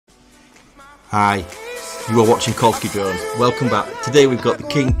Hi, you are watching Flysky Drones. Welcome back. Today we've got the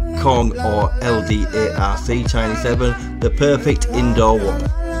King Kong or LDARC Tiny 7, the perfect indoor whoop.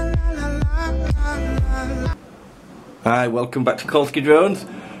 Hi, welcome back to Flysky Drones.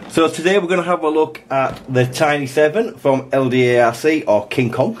 So today we're going to have a look at the Tiny 7 from LDARC or King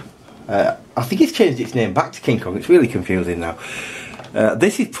Kong. I think it's changed its name back to King Kong. It's really confusing now.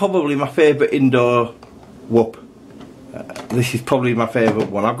 This is probably my favourite indoor whoop. This is probably my favourite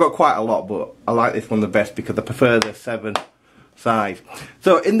one. I've got quite a lot, but I like this one the best because I prefer the 7 size.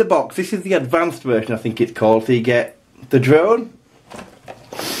 So in the box, this is the advanced version, I think it's called. So you get the drone,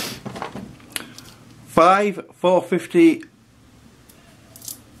 5 450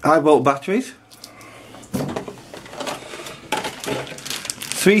 high volt batteries,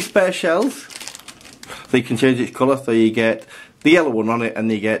 3 spare shells, so you can change its colour. So you get the yellow one on it, and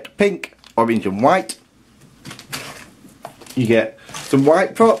you get pink, orange and white. You get some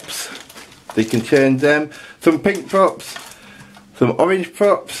white props, so you can change them, some pink props, some orange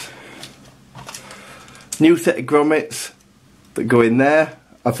props, new set of grommets that go in there,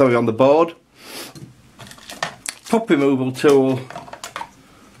 I'm sorry, on the board, prop removal tool,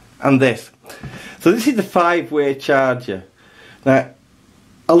 and this. So this is the 5-way charger. Now,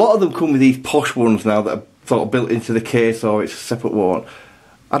 a lot of them come with these posh ones now that are sort of built into the case, or it's a separate one.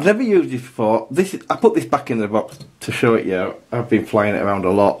 I've never used this before. I put this back in the box to show it you. I've been flying it around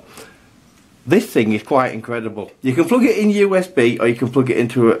a lot. This thing is quite incredible. You can plug it in USB or you can plug it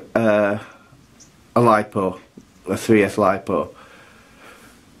into a Lipo, a 3S Lipo.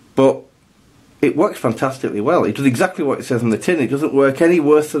 But it works fantastically well. It does exactly what it says on the tin. It doesn't work any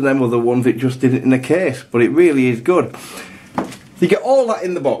worse than them other ones. It just did it in a case. But it really is good. So you get all that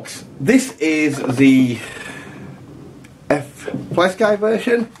in the box. This is the Flysky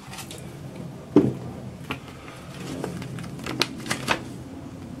version.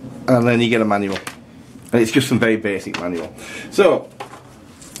 And then you get a manual. And it's just some very basic manual. So,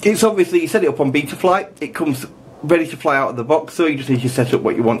 it's obviously, you set it up on Betaflight. It comes ready to fly out of the box, so you just need to set up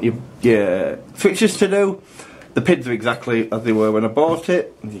what you want your switches to do. The pins are exactly as they were when I bought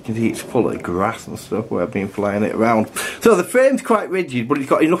it. As you can see, it's full of grass and stuff where I've been flying it around. So the frame's quite rigid, but it's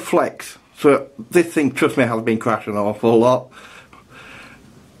got enough flex. So this thing, trust me, has been crashing an awful lot.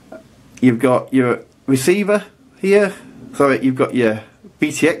 You've got your receiver here. Sorry, you've got your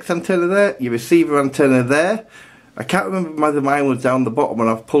VTX antenna there, your receiver antenna there. I can't remember whether mine was down the bottom when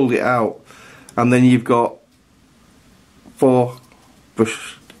I've pulled it out. And then you've got 4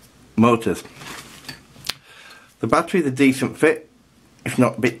 brush motors. The battery's a decent fit, if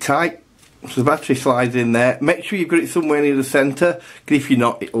not a bit tight. So the battery slides in there. Make sure you've got it somewhere near the centre, because if you're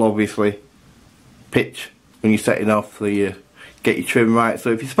not, it'll obviously pitch when you're setting off, so you get your trim right.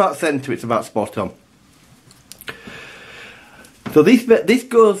 So if it's about centre, it's about spot on. So this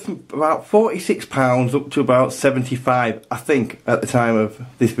goes from about £46 up to about 75, I think, at the time of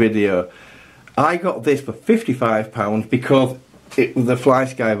this video. I got this for £55 because it was the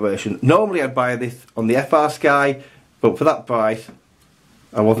Flysky version. Normally I'd buy this on the Frsky, but for that price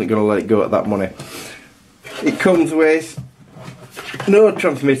I wasn't going to let it go at that money. It comes with no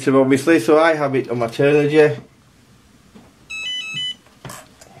transmitter obviously, so I have it on my Turnigy.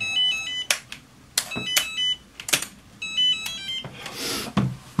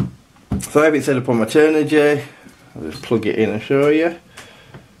 So I have it set up on my Turnigy. I'll just plug it in and show you.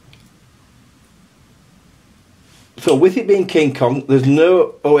 So with it being King Kong, there's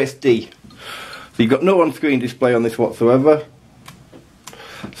no OSD. So you've got no on-screen display on this whatsoever.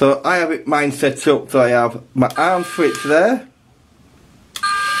 So I have mine set up so I have my arm switch there.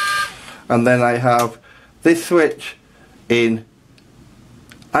 And then I have this switch in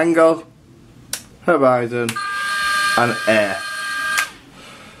angle, horizon and air.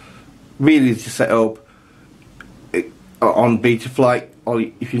 Really easy to set up on Betaflight, or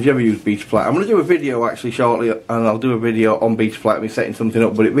if you've ever used Betaflight. I'm going to do a video actually shortly, and I'll do a video on Betaflight of me setting something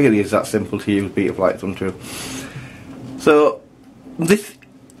up, but it really is that simple to use Betaflight's untrue. So this,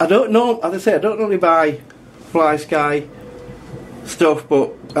 I don't know, as I say, I don't normally buy Flysky stuff,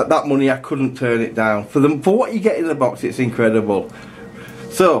 but at that money I couldn't turn it down. For what you get in the box, it's incredible.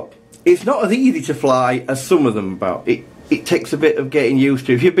 So it's not as easy to fly as some of them about. It takes a bit of getting used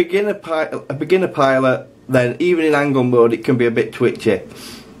to. If you're a beginner pilot, then even in angle mode it can be a bit twitchy.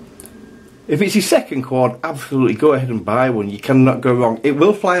 If it's your second quad, absolutely go ahead and buy one. You cannot go wrong. It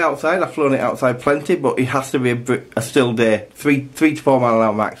will fly outside. I've flown it outside plenty, but it has to be a still day. 3 to 4 mile an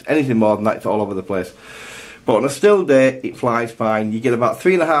hour max. Anything more than that, it's all over the place. But on a still day, it flies fine. You get about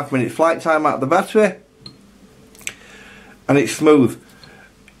 3.5 minutes flight time out of the battery, and it's smooth.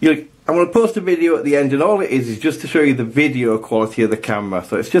 I'm going to post a video at the end, and all it is just to show you the video quality of the camera.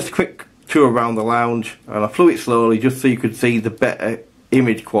 So it's just a quick tour around the lounge, and I flew it slowly just so you could see the better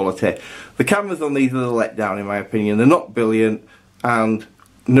image quality. The cameras on these are the letdown in my opinion. They're not brilliant, and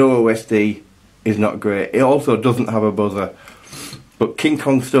no OSD is not great. It also doesn't have a buzzer, but King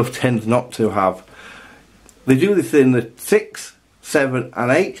Kong stuff tends not to have. They do this in the 6, 7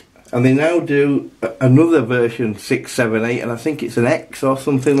 and 8, and they now do another version 6, 7, 8, and I think it's an X or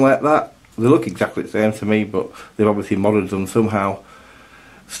something like that. They look exactly the same to me, but they've obviously modded them somehow.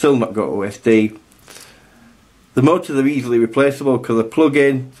 Still not got OSD. The motors are easily replaceable because they're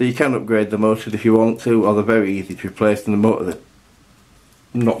plug-in, so you can upgrade the motors if you want to, or they're very easy to replace, and the motors are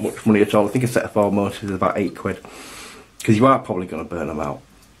not much money at all. I think a set of 4 motors is about £8, because you are probably going to burn them out.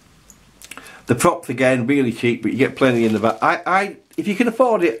 The props again, really cheap, but you get plenty in the back. If you can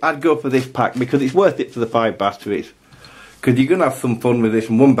afford it, I'd go for this pack because it's worth it for the 5 batteries. Because you're going to have some fun with this,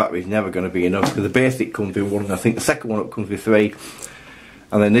 and 1 battery is never going to be enough, because the basic comes with 1, and I think the second one up comes with 3,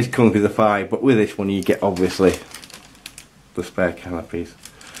 and then this comes with a 5, but with this one you get obviously the spare canopies,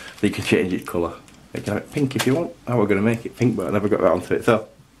 so you can change its colour. You can have it pink if you want. I was going to make it pink, but I never got around to it. So,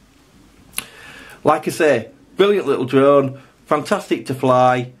 like I say, brilliant little drone, fantastic to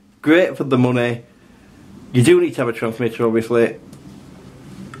fly, great for the money. You do need to have a transmitter obviously,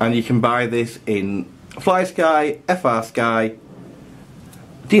 and you can buy this in Flysky, Frsky,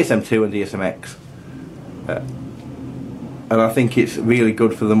 DSM2 and DSMX, and I think it's really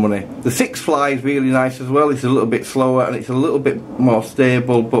good for the money. The 6 flies really nice as well. It's a little bit slower and it's a little bit more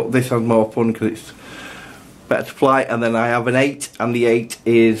stable, but this has more fun because it's better to fly. And then I have an 8, and the 8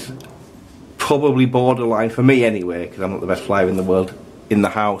 is probably borderline for me anyway, because I'm not the best flyer in the world in the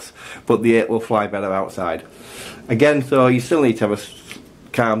house, but the 8 will fly better outside. Again, so you still need to have a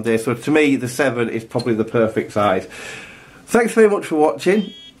calm day, so to me the 7 is probably the perfect size. Thanks very much for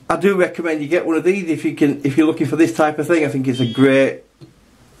watching. I do recommend you get one of these if you're looking for this type of thing. I think it's a great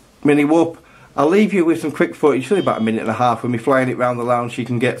mini whoop. I'll leave you with some quick footage, only about a minute and a half, when we're flying it around the lounge, so you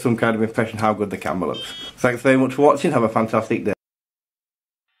can get some kind of impression how good the camera looks. Thanks very much for watching. Have a fantastic day.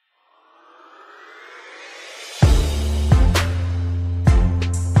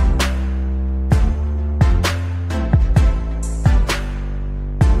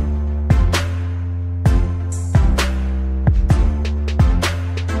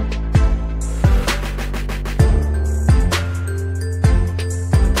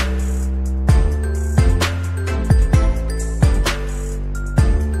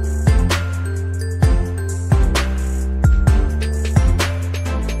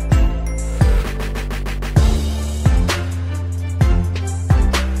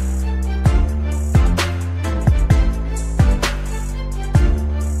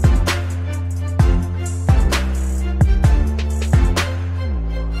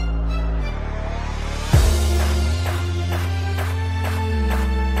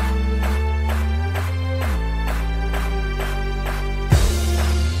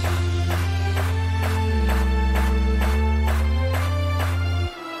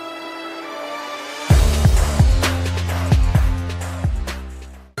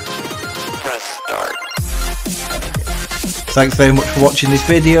 Thanks very much for watching this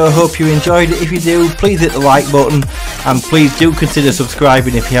video. I hope you enjoyed it. If you do, please hit the like button, and please do consider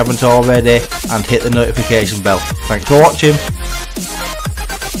subscribing if you haven't already, and hit the notification bell. Thanks for watching.